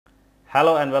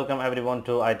Hello and welcome everyone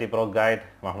to IT Pro Guide.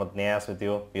 Mohammed Nias with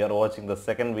you. We are watching the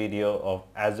second video of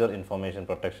Azure Information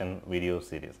Protection video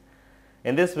series.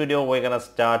 In this video, we're going to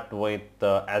start with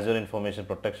Azure Information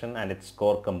Protection and its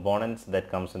core components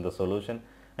that comes in the solution.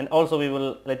 And also we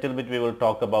will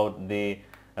talk about the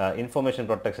information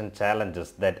protection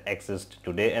challenges that exist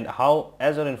today and how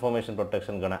Azure Information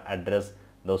Protection going to address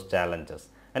those challenges.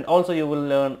 And also you will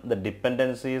learn the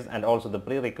dependencies and also the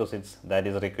prerequisites that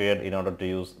is required in order to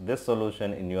use this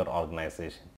solution in your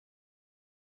organization.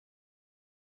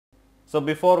 So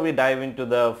before we dive into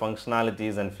the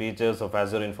functionalities and features of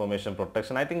Azure Information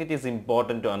Protection, I think it is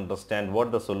important to understand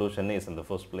what the solution is in the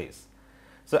first place.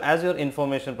 So Azure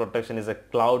Information Protection is a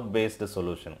cloud-based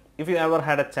solution. If you ever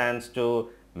had a chance to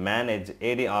manage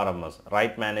ADRMS,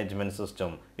 Right Management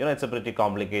System, it's a pretty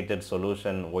complicated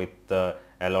solution with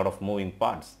a lot of moving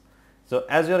parts. So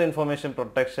Azure Information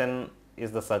Protection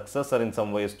is the successor in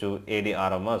some ways to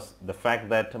ADRMS, the fact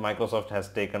that Microsoft has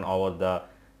taken over the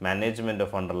management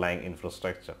of underlying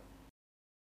infrastructure.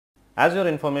 Azure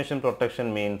Information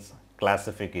Protection means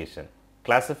classification.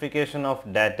 Classification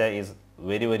of data is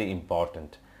very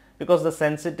important because the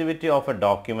sensitivity of a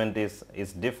document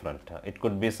is different. It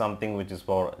could be something which is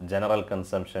for general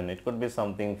consumption, it could be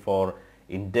something for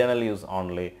internal use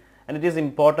only, and it is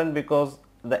important because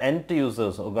the end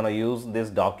users who are going to use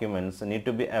these documents need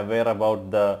to be aware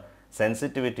about the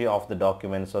sensitivity of the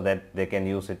document so that they can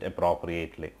use it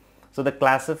appropriately. So the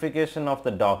classification of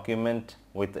the document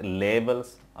with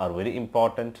labels are very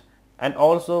important, and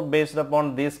also based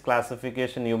upon this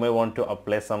classification you may want to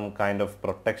apply some kind of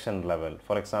protection level.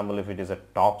 For example, if it is a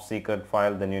top secret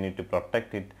file, then you need to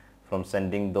protect it from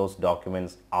sending those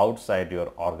documents outside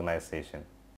your organization.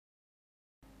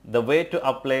 The way to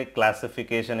apply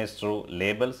classification is through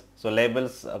labels. So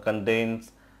labels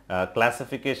contains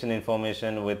classification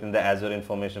information within the Azure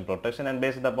Information Protection, and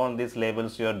based upon these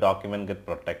labels your document get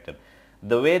protected.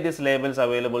 The way these labels are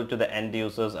available to the end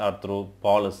users are through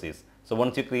policies. So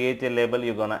once you create a label,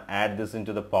 you're going to add this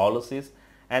into the policies,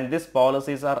 and these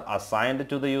policies are assigned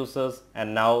to the users,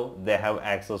 and now they have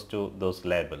access to those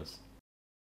labels.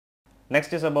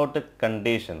 Next is about the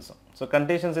conditions. So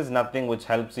conditions is nothing which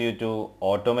helps you to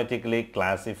automatically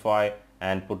classify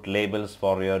and put labels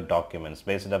for your documents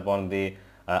based upon the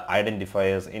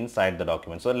identifiers inside the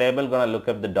document. So label going to look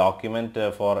up the document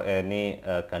for any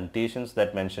conditions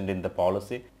that mentioned in the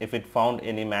policy. If it found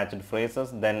any matched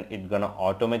phrases, then it going to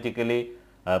automatically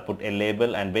put a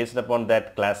label, and based upon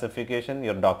that classification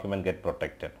your document get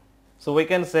protected. So we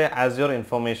can say Azure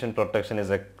Information Protection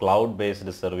is a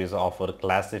cloud-based service offer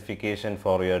classification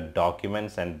for your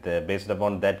documents, and based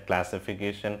upon that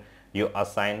classification you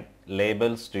assign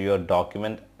labels to your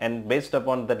document, and based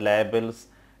upon the labels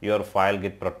your file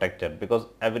get protected because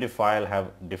every file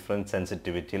have different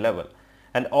sensitivity level.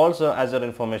 And also Azure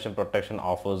Information Protection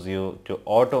offers you to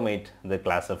automate the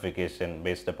classification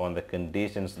based upon the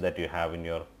conditions that you have in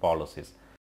your policies.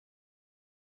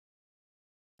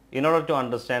 In order to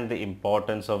understand the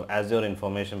importance of Azure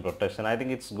Information Protection, I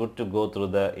think it's good to go through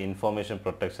the information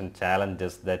protection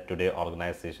challenges that today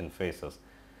organization faces.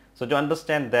 So to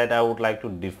understand that, I would like to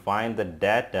define the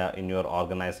data in your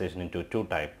organization into two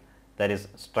types, that is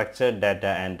structured data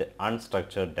and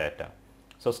unstructured data.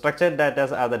 So structured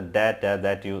data are the data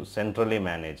that you centrally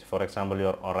manage. For example,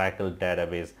 your Oracle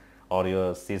database or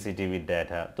your CCTV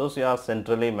data, those you are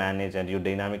centrally managed and you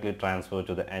dynamically transfer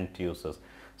to the end users.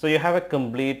 So you have a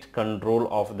complete control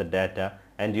of the data,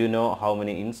 and you know how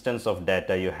many instances of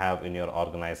data you have in your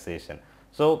organization.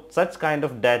 So such kind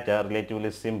of data are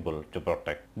relatively simple to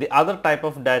protect. The other type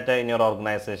of data in your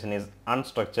organization is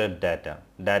unstructured data.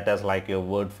 Data like your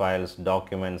Word files,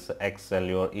 documents, Excel,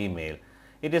 your email.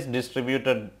 It is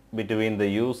distributed between the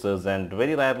users, and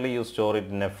very rarely you store it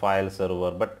in a file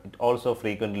server, but it also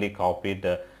frequently copied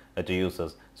to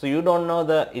users. So you don't know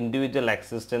the individual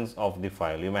existence of the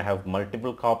file. You may have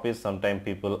multiple copies. Sometimes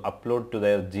people upload to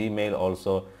their Gmail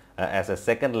also as a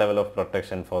second level of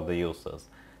protection for the users.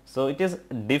 So it is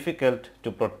difficult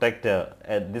to protect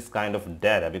this kind of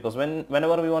data, because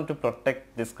whenever we want to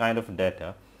protect this kind of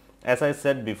data, as I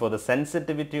said before, the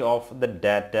sensitivity of the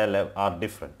data are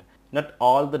different. Not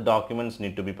all the documents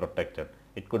need to be protected.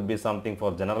 It could be something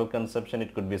for general consumption,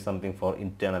 it could be something for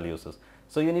internal uses.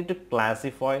 So you need to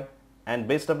classify, and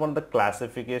based upon the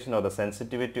classification or the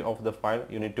sensitivity of the file,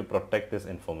 you need to protect this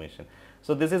information.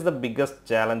 So this is the biggest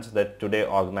challenge that today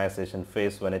organizations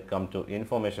face when it comes to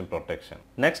information protection.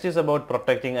 Next is about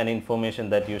protecting an information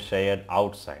that you shared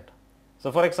outside.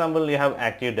 So for example, you have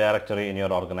Active Directory in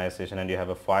your organization and you have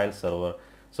a file server.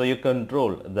 So you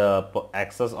control the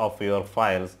access of your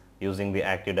files using the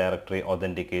Active Directory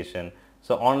authentication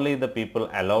So only the people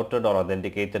allotted or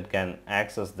authenticated can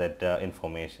access that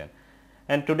information.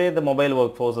 And today the mobile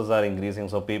workforces are increasing,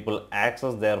 so people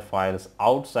access their files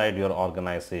outside your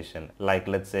organization, like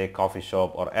let's say coffee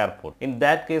shop or airport. In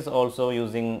that case also,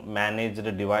 using managed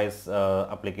device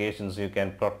applications, you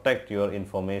can protect your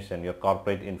information, your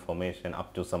corporate information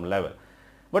up to some level.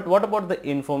 But what about the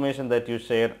information that you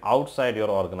share outside your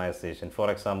organization?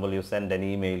 For example, you send an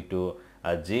email to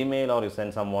a Gmail, or you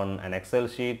send someone an Excel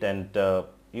sheet, and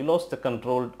you lost the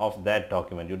control of that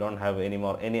document. You don't have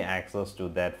any access to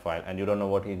that file, and you don't know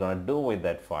what he's going to do with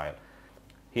that file.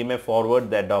 He may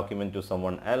forward that document to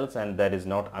someone else, and that is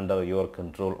not under your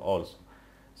control also.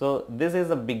 So this is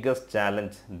the biggest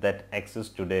challenge that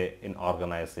exists today in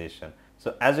organization.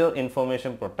 So Azure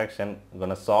Information Protection going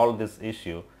to solve this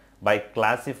issue by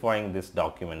classifying these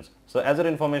documents. So Azure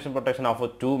Information Protection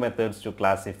offers two methods to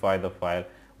classify the file.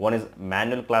 One is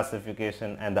manual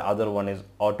classification and the other one is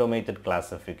automated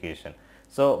classification.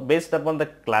 So based upon the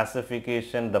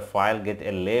classification, the file get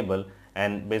a label,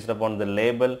 and based upon the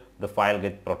label, the file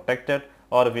get protected,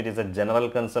 or if it is a general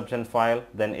consumption file,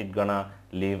 then it gonna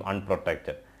leave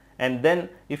unprotected. And then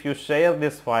if you share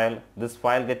this file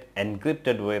get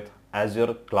encrypted with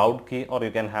Azure cloud key, or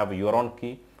you can have your own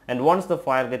key. And once the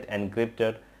file get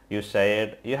encrypted, you share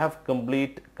it, you have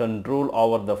complete control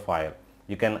over the file.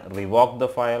 You can revoke the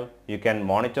file, you can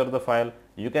monitor the file,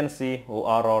 you can see who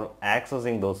are all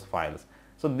accessing those files.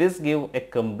 So this gives a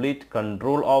complete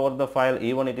control over the file,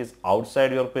 even it is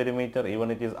outside your perimeter,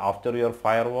 even it is after your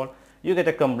firewall, you get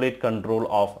a complete control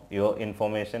of your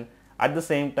information. At the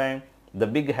same time, the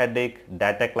big headache,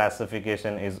 data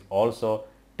classification, is also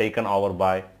taken over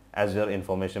by Azure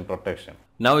Information Protection.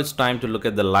 Now it's time to look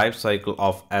at the life cycle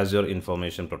of Azure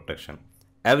Information Protection.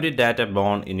 Every data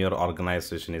born in your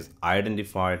organization is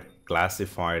identified,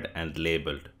 classified, and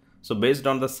labeled. So based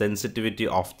on the sensitivity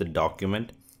of the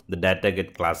document, the data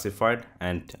get classified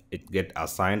and it get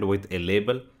assigned with a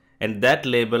label, and that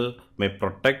label may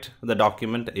protect the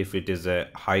document if it is a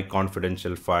high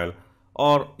confidential file,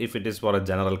 or if it is for a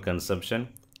general consumption,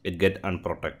 it get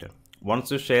unprotected.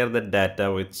 Once you share the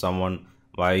data with someone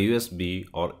via USB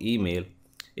or email,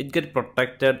 it get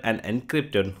protected and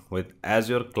encrypted with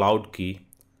Azure cloud key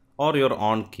or your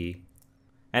own key,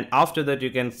 and after that you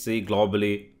can see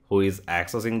globally who is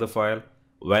accessing the file,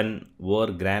 when were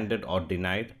granted or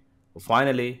denied.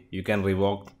 Finally, you can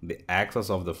revoke the access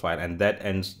of the file, and that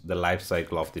ends the life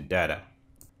cycle of the data.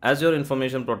 Azure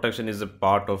Information Protection is a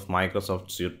part of Microsoft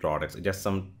suite products. It has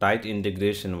some tight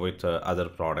integration with other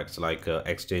products like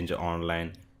Exchange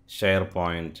Online,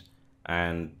 SharePoint,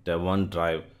 and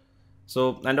OneDrive.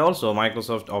 So, and also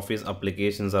Microsoft Office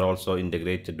applications are also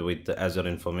integrated with the Azure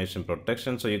Information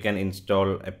Protection. So you can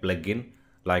install a plugin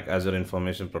like Azure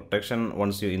Information Protection.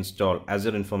 Once you install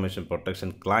Azure Information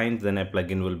Protection client, then a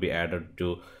plugin will be added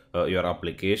to your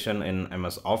application in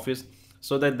MS Office,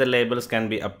 so that the labels can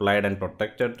be applied and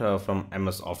protected from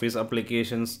MS Office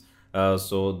applications.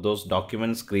 So those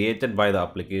documents created by the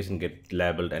application get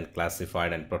labeled and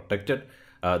classified and protected.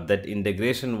 That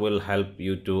integration will help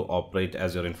you to operate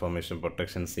Azure Information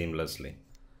Protection seamlessly.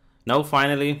 Now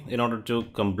finally, in order to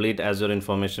complete Azure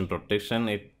Information Protection,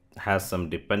 it has some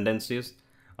dependencies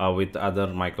with other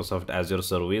Microsoft Azure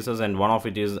services, and one of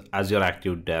it is Azure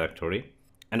Active Directory.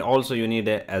 And also you need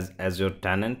a Azure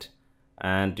tenant,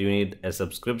 and you need a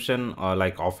subscription or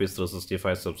like Office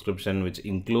 365 subscription which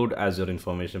include Azure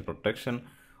Information Protection,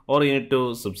 or you need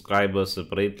to subscribe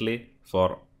separately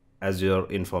for Azure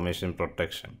Information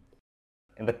Protection.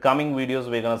 In the coming videos,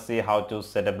 we're going to see how to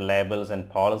set up labels and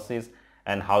policies,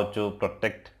 and how to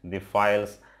protect the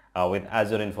files with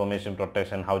Azure Information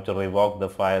Protection, how to revoke the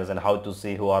files, and how to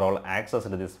see who are all accessed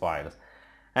to these files.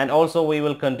 And also we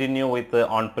will continue with the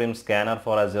on-prem scanner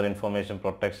for Azure Information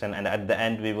Protection, and at the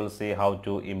end we will see how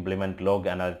to implement log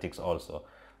analytics also.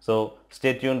 So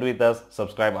stay tuned with us,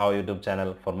 subscribe our YouTube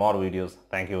channel for more videos.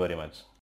 Thank you very much.